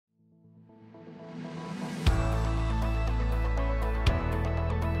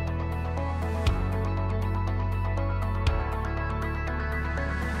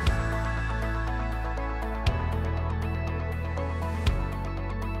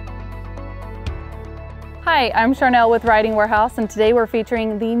Hi, I'm Charnelle with Riding Warehouse, and today we're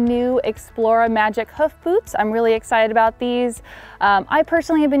featuring the new Explora Magic Hoof Boots. I'm really excited about these. I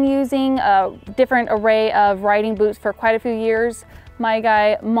personally have been using a different array of riding boots for quite a few years. My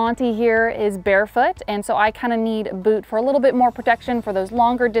guy Monty here is barefoot, and so I kind of need a boot for a little bit more protection for those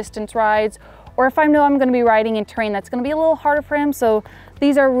longer distance rides, or if I know I'm going to be riding in terrain that's going to be a little harder for him. So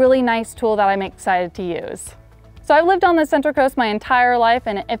these are a really nice tool that I'm excited to use. So I've lived on the Central Coast my entire life,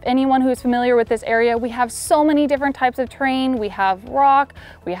 and if anyone who's familiar with this area, we have so many different types of terrain. We have rock,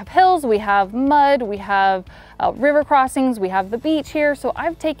 we have hills, we have mud, we have river crossings, we have the beach here. So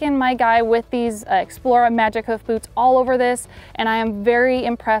I've taken my guy with these Explora Magic Hoof Boots all over this, and I am very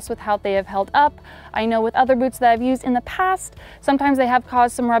impressed with how they have held up. I know with other boots that I've used in the past, sometimes they have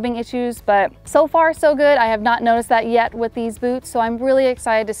caused some rubbing issues, but so far so good. I have not noticed that yet with these boots, so I'm really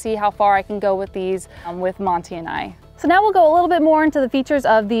excited to see how far I can go with these with Monty and I. So now we'll go a little bit more into the features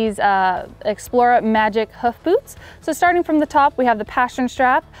of these Explora Magic Hoof Boots. So starting from the top, we have the pastern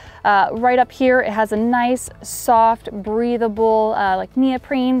strap. Right up here, it has a nice, soft, breathable, like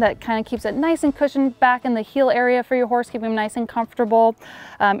neoprene that kind of keeps it nice and cushioned back in the heel area for your horse, keeping him nice and comfortable.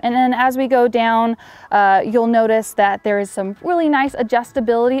 And then as we go down, you'll notice that there is some really nice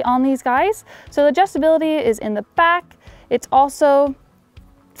adjustability on these guys. So the adjustability is in the back. It's also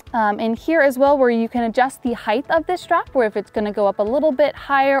in here as well, where you can adjust the height of this strap, where if it's going to go up a little bit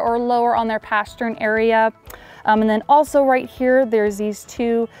higher or lower on their pastern area. And then also right here, there's these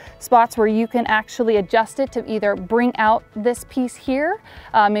two spots where you can actually adjust it to either bring out this piece here,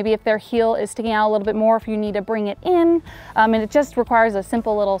 maybe if their heel is sticking out a little bit more, if you need to bring it in. And it just requires a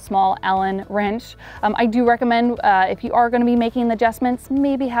simple little small Allen wrench. I do recommend if you are going to be making the adjustments,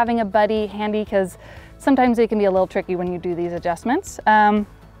 maybe having a buddy handy, because sometimes they can be a little tricky when you do these adjustments.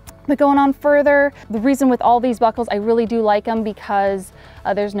 But going on further, the reason with all these buckles, I really do like them because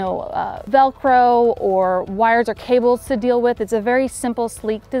there's no Velcro or wires or cables to deal with. It's a very simple,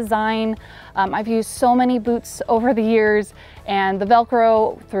 sleek design. I've used so many boots over the years, and the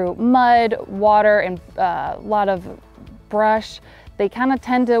Velcro through mud, water, and a lot of brush, they kind of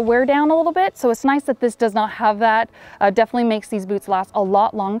tend to wear down a little bit. So it's nice that this does not have that. Definitely makes these boots last a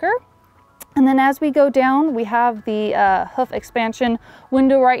lot longer. And then as we go down, we have the hoof expansion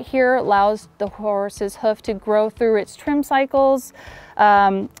window right here. Allows the horse's hoof to grow through its trim cycles.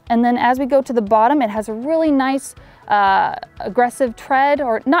 And then as we go to the bottom, it has a really nice aggressive tread,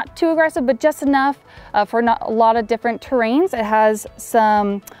 or not too aggressive, but just enough for not a lot of different terrains. It has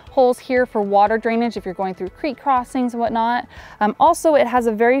some holes here for water drainage if you're going through creek crossings and whatnot. Also, it has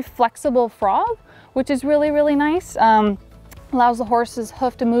a very flexible frog, which is really, really nice. Allows the horse's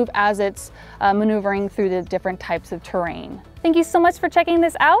hoof to move as it's maneuvering through the different types of terrain. Thank you so much for checking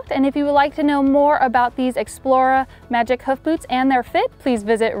this out, and if you would like to know more about these Explora Magic Hoof Boots and their fit, please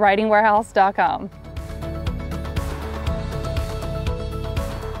visit ridingwarehouse.com.